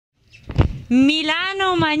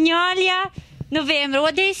Milano, Magnolia, novembre.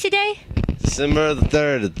 What day is today? December the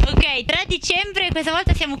 3rd. Ok, 3 dicembre, questa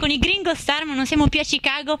volta siamo con i Gringo Star, ma non siamo più a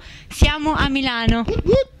Chicago, siamo a Milano.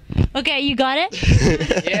 Ok, you got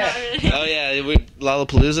it? Yeah. Oh yeah,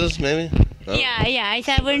 Lollapaloozas maybe? Oh. Yeah, I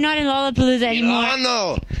said we're not in Lollapalooza anymore.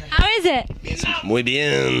 Milano! How is it? Muy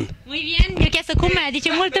bien. Muy bien, gli ho chiesto com'è,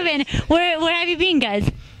 dice molto bene. Where have you been, guys?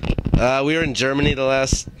 We were in Germany the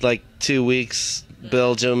last 2 weeks.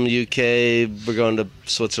 Belgium, UK, we're going to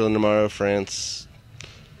Switzerland tomorrow, France.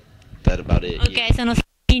 That's about it. Ok, sono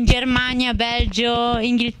stati in Germania, Belgio,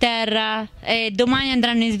 Inghilterra e domani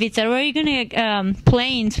andranno in Svizzera. Where are you gonna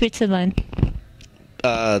play in Switzerland?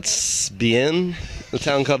 It's Bienne, a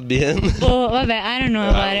town called Bienne. Oh, vabbè, I don't know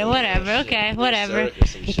about it. Whatever, okay, whatever.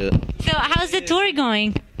 Some shit. So, how's the tour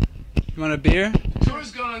going? You want a beer? The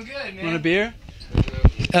tour's going good, man. Want a beer?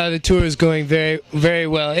 The tour is going very, very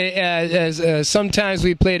well. Sometimes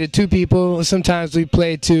we play to 2 people, sometimes we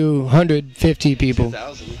play to 150 people.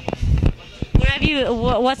 2000. Where have you?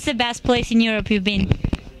 What's the best place in Europe you've been?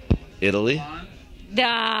 Italy. So,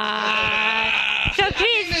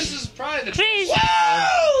 Chris, This is probably Chris.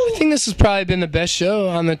 I think this has probably been the best show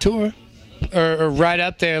on the tour, or right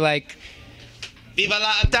up there. Like, Viva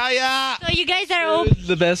la Italia! So you guys are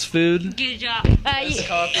The best food. Good job.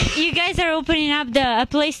 You guys are opening up a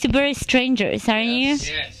place to bury strangers, aren't you?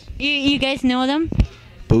 yes. You guys know them?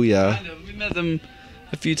 Booyah. Kind of. We met them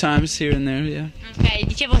a few times here and there, yeah. Ok,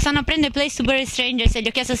 dicevo, stanno aprendo il Place to Bury Strangers e gli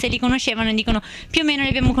ho chiesto se li conoscevano e dicono più o meno li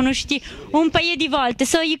abbiamo conosciuti un paio di volte.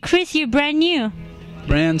 So you, Chris, you're brand new.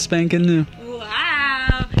 Brand spanking new.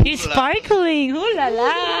 Wow, you're sparkling. Ooh la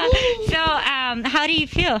la. So, how do you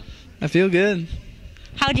feel? I feel good.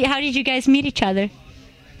 How did you guys meet each other?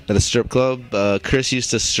 At a strip club. Chris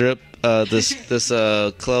used to strip this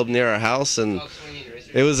club near our house, and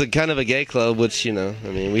it was a kind of a gay club, which, you know, I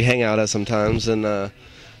mean, we hang out at sometimes, and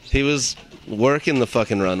he was working the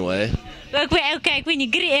fucking runway. Ok,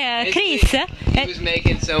 quindi Chris. He was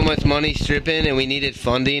making so much money stripping, and we needed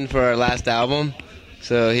funding for our last album.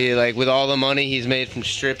 So he, with all the money he's made from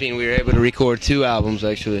stripping, we were able to record 2 albums,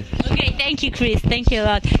 actually. Ok, thank you Chris, thank you a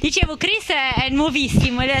lot. Dicevo, Chris è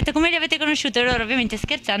nuovissimo, e gli ho detto come li avete conosciuti, e loro ovviamente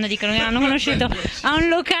scherzando dicono che l'hanno conosciuto a un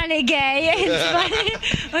locale gay.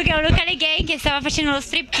 Ok, un locale gay che stava facendo lo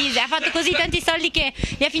striptease, ha fatto così tanti soldi che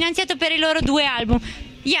li ha finanziato per i loro 2 album.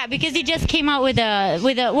 Yeah, because he just came out with a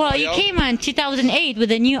he came out in 2008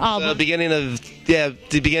 with a new album. The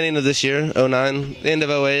beginning of this year, 09, end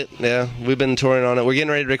of 08. Yeah, we've been touring on it. We're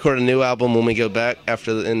getting ready to record a new album when we go back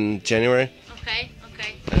in January. Ok.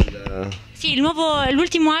 And, Sì,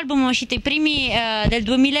 l'ultimo album è uscito i primi del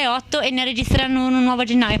 2008 e ne registreranno uno nuovo a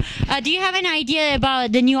gennaio. Do you have an idea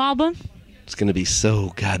about the new album? it's gonna be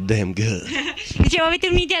so goddamn good. Dicevo, avete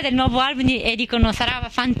un'idea del nuovo album e dicono sarà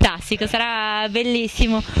fantastico, sarà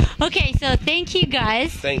bellissimo. Ok, so thank you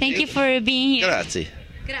guys. Thank you. you for being here. Grazie.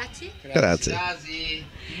 Grazie. Grazie.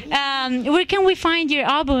 Where can we find your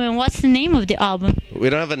album and what's the name of the album? We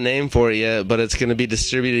don't have a name for it yet, but it's gonna be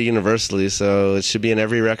distributed universally, so it should be in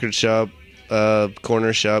every record shop,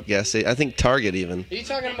 corner shop, gas station. I think Target even. Are you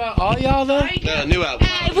talking about all y'all though? No, new album.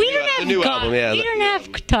 We don't have the new album, yeah. We don't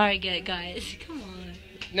have Target, guys. Come on.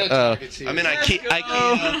 No Target. I mean, I keep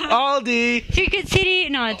Aldi. Circuit City?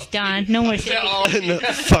 No, it's done. No more Circuit. no,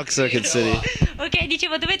 fuck Circuit City. Ok,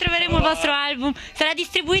 dicevo, dove troveremo il vostro album? Sarà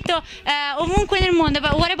distribuito ovunque nel mondo.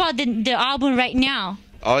 But what about the album right now?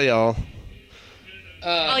 All y'all.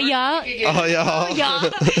 Oh yeah. All y'all.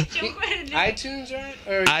 iTunes, right?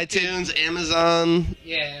 Or iTunes, Amazon,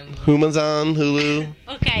 yeah. Amazon, Hulu.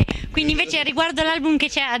 Ok, quindi invece riguardo l'album che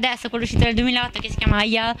c'è adesso, quello uscito nel 2008 che si chiama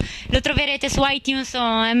Yeah, lo troverete su iTunes o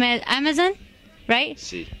Amazon, right?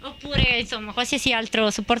 Sì. Oppure insomma qualsiasi altro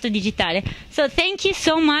supporto digitale. So thank you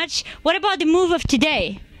so much. What about the move of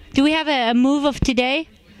today? Do we have a move of today?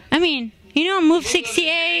 I mean, you know, move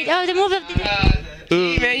 68. Oh, the move of today.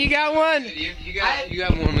 Hey, man, you got one. You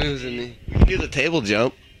got more moves than me. You can do the table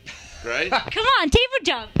jump, right? Come on, table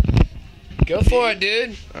jump. Go for it,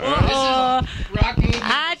 dude. Oh, Rock move.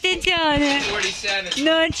 attenzione. 47.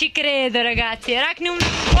 Non ci credo, ragazzi.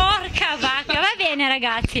 Porca vacca. Va bene,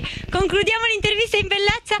 ragazzi. Concludiamo l'intervista in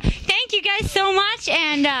bellezza. Thank you guys so much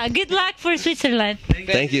and good luck for Switzerland.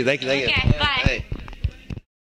 Thank you. Okay, bye. Hey.